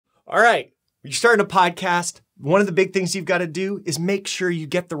All right, you're starting a podcast. One of the big things you've got to do is make sure you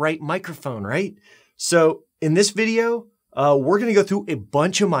get the right microphone, right? So in this video, we're going to go through a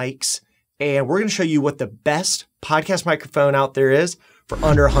bunch of mics and we're going to show you what the best podcast microphone out there is for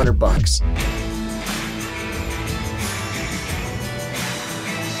under $100.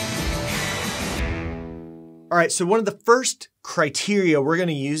 All right, so one of the first criteria we're going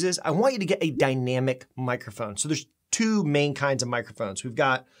to use is I want you to get a dynamic microphone. So there's two main kinds of microphones. We've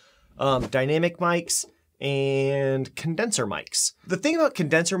got dynamic mics and condenser mics. The thing about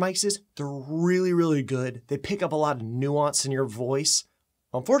condenser mics is they're really, really good. They pick up a lot of nuance in your voice.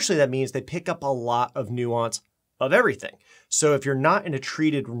 Unfortunately, that means they pick up a lot of nuance of everything. So if you're not in a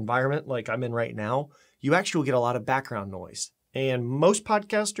treated environment like I'm in right now, you actually will get a lot of background noise. And most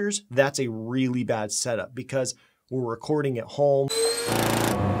podcasters, that's a really bad setup because we're recording at home,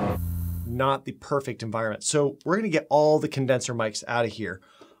 not the perfect environment. So we're gonna get all the condenser mics out of here.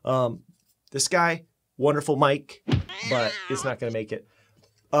 This guy, wonderful mic, but it's not gonna make it.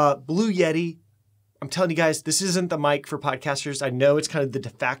 Blue Yeti, I'm telling you guys, this isn't the mic for podcasters. I know it's kind of the de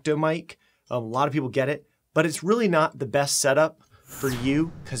facto mic. A lot of people get it, but it's really not the best setup for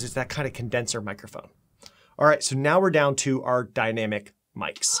you because it's that kind of condenser microphone. All right, so now we're down to our dynamic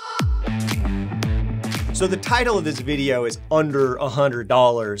mics. So the title of this video is under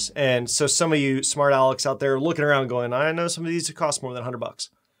 $100. And so some of you smart Alex out there looking around going, I know some of these cost more than $100.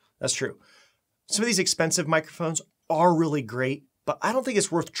 That's true. Some of these expensive microphones are really great, but I don't think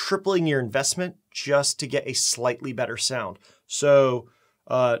it's worth tripling your investment just to get a slightly better sound. So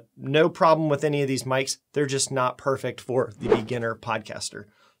no problem with any of these mics. They're just not perfect for the beginner podcaster.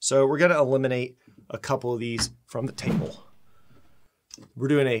 So we're gonna eliminate a couple of these from the table. We're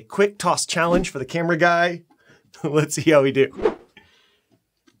doing a quick toss challenge for the camera guy. Let's see how we do.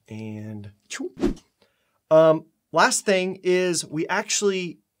 And last thing is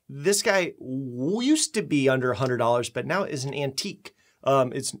this guy used to be under $100, but now is an antique.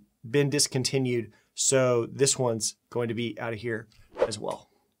 It's been discontinued. So this one's going to be out of here as well.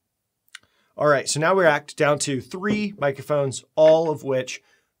 All right, so now we're down to 3 microphones, all of which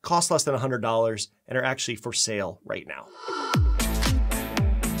cost less than $100 and are actually for sale right now.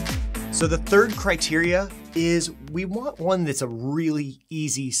 So the third criteria is we want one that's a really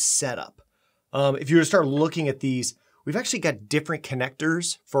easy setup. If you were to start looking at these, we've actually got different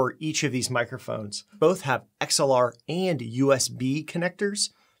connectors for each of these microphones. Both have XLR and USB connectors,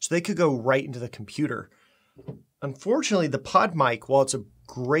 so they could go right into the computer. Unfortunately, the pod mic, while it's a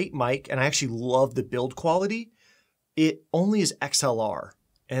great mic, and I actually love the build quality, it only is XLR.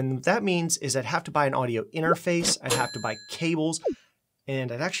 And what that means is I'd have to buy an audio interface, I'd have to buy cables,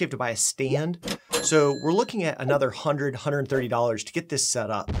 and I'd actually have to buy a stand. So we're looking at another $100, $130 to get this set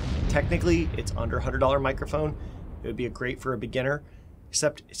up. Technically, it's under $100 microphone. It would be great for a beginner,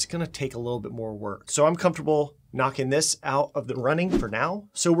 except it's gonna take a little bit more work. So I'm comfortable knocking this out of the running for now.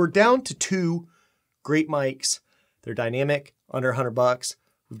 So we're down to 2 great mics. They're dynamic, under $100.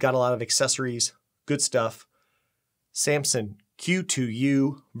 We've got a lot of accessories, good stuff. Samson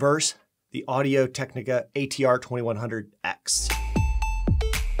Q2U versus the Audio-Technica ATR 2100X.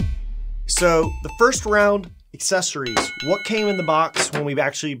 So the first round, accessories. What came in the box when we've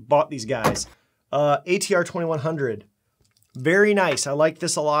actually bought these guys? ATR 2100, very nice. I like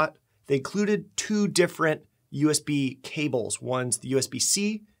this a lot. They included 2 different USB cables. One's the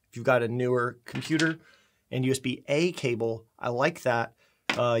USB-C, if you've got a newer computer, and USB-A cable. I like that.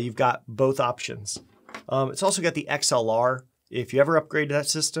 You've got both options. It's also got the XLR. If you ever upgrade to that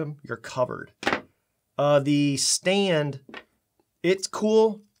system, you're covered. The stand, it's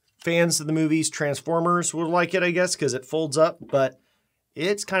cool. Fans of the movies Transformers will like it, I guess, because it folds up, but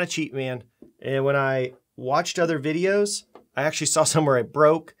it's kind of cheap, man. And when I watched other videos, I actually saw somewhere it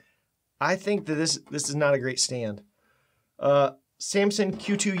broke. I think that this is not a great stand. Samson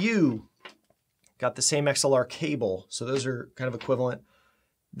Q2U got the same XLR cable, so those are kind of equivalent.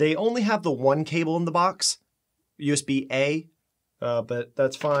 They only have the 1 cable in the box, USB-A, but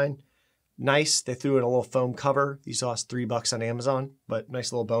that's fine. Nice, they threw in a little foam cover. These cost $3 on Amazon, but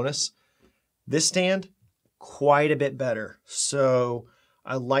nice little bonus. This stand, quite a bit better. So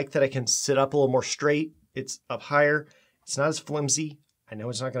I like that I can sit up a little more straight. It's up higher. It's not as flimsy. I know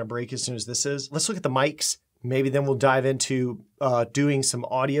it's not gonna break as soon as this is. Let's look at the mics. Maybe then we'll dive into doing some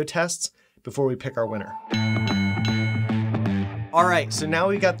audio tests before we pick our winner. All right, so now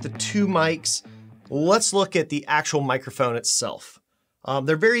we got the 2 mics. Let's look at the actual microphone itself.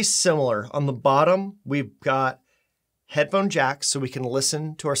 They're very similar. On the bottom, we've got headphone jacks so we can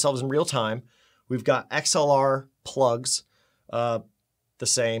listen to ourselves in real time. We've got XLR plugs, the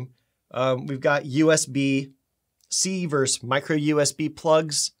same. We've got USB-C versus micro USB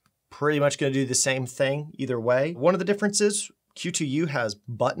plugs, pretty much gonna do the same thing either way. One of the differences, Q2U has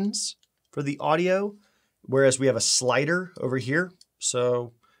buttons for the audio, whereas we have a slider over here.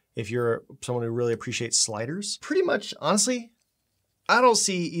 So if you're someone who really appreciates sliders, pretty much, honestly, I don't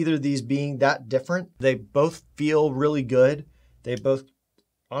see either of these being that different. They both feel really good. They both,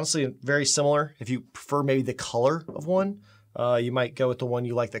 honestly, very similar. If you prefer maybe the color of one, you might go with the one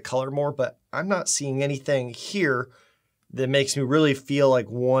you like the color more, but I'm not seeing anything here that makes me really feel like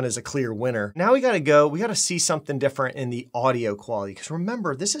one is a clear winner. Now we gotta see something different in the audio quality, because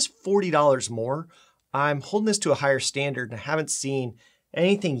remember, this is $40 more. I'm holding this to a higher standard and I haven't seen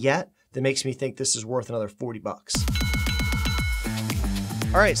anything yet that makes me think this is worth another 40 bucks.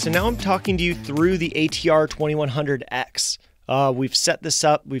 All right, so now I'm talking to you through the ATR 2100X. We've set this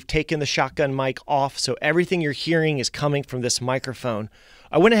up, we've taken the shotgun mic off, so everything you're hearing is coming from this microphone.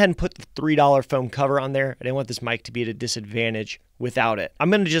 I went ahead and put the $3 foam cover on there. I didn't want this mic to be at a disadvantage without it. I'm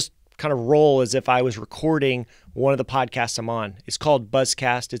gonna just kind of roll as if I was recording one of the podcasts I'm on. It's called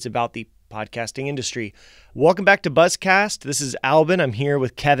Buzzcast. It's about the podcasting industry. Welcome back to Buzzcast. This is Albin. I'm here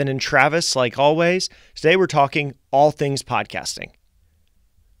with Kevin and Travis, like always. Today we're talking all things podcasting.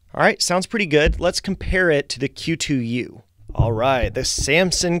 All right, sounds pretty good. Let's compare it to the Q2U. All right, the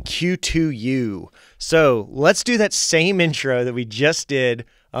Samson Q2U. So let's do that same intro that we just did.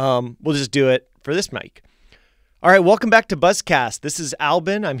 We'll just do it for this mic. All right, welcome back to Buzzcast. This is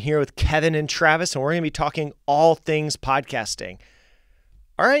Albin. I'm here with Kevin and Travis, and we're going to be talking all things podcasting.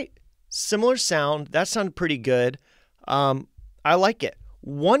 All right, similar sound. That sounded pretty good. I like it.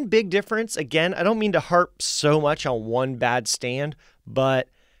 One big difference, again, I don't mean to harp so much on one bad stand, but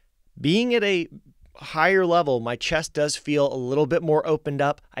being at a higher level, my chest does feel a little bit more opened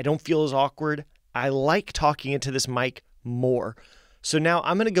up. I don't feel as awkward. I like talking into this mic more. So now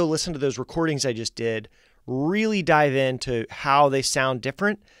I'm going to go listen to those recordings I just did, really dive into how they sound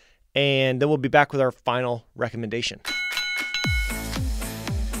different, and then we'll be back with our final recommendation.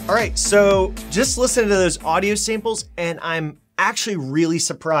 All right, so just listening to those audio samples, and I'm actually really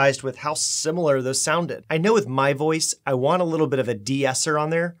surprised with how similar those sounded. I know with my voice, I want a little bit of a de-esser on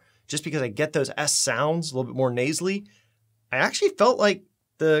there, just because I get those S sounds a little bit more nasally. I actually felt like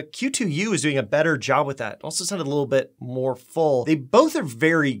the Q2U is doing a better job with that. It also sounded a little bit more full. They both are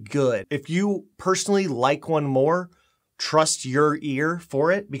very good. If you personally like one more, trust your ear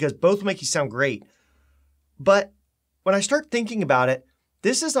for it, because both make you sound great. But when I start thinking about it,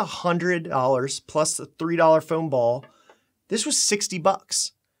 this is $100 plus the $3 foam ball. This was 60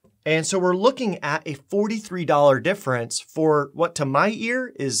 bucks. And so we're looking at a $43 difference for what to my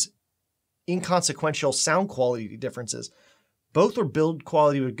ear is inconsequential sound quality differences. Both are build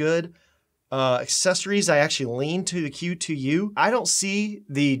quality were good. Accessories, I actually lean to the Q2U. I don't see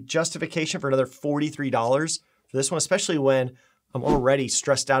the justification for another $43 for this one, especially when I'm already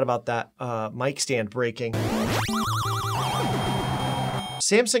stressed out about that mic stand breaking.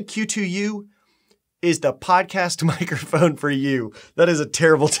 Samson Q2U is the podcast microphone for you. That is a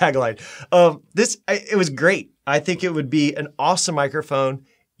terrible tagline. It was great. I think it would be an awesome microphone.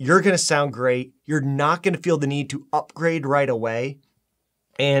 You're gonna sound great. You're not gonna feel the need to upgrade right away.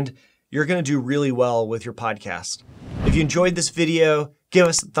 And you're gonna do really well with your podcast. If you enjoyed this video, give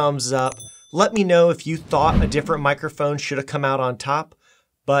us a thumbs up. Let me know if you thought a different microphone should have come out on top.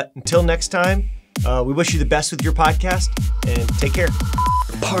 But until next time, we wish you the best with your podcast, and take care.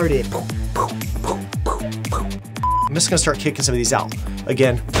 Party. I'm just gonna start kicking some of these out.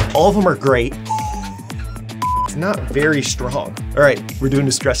 Again, all of them are great. It's not very strong. All right, we're doing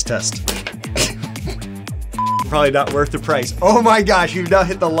a stress test. Probably not worth the price. Oh my gosh, you've now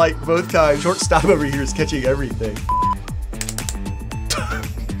hit the light both times. Shortstop over here is catching everything.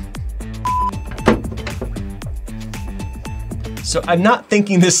 So I'm not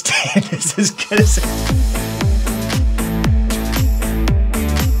thinking this stand is as good as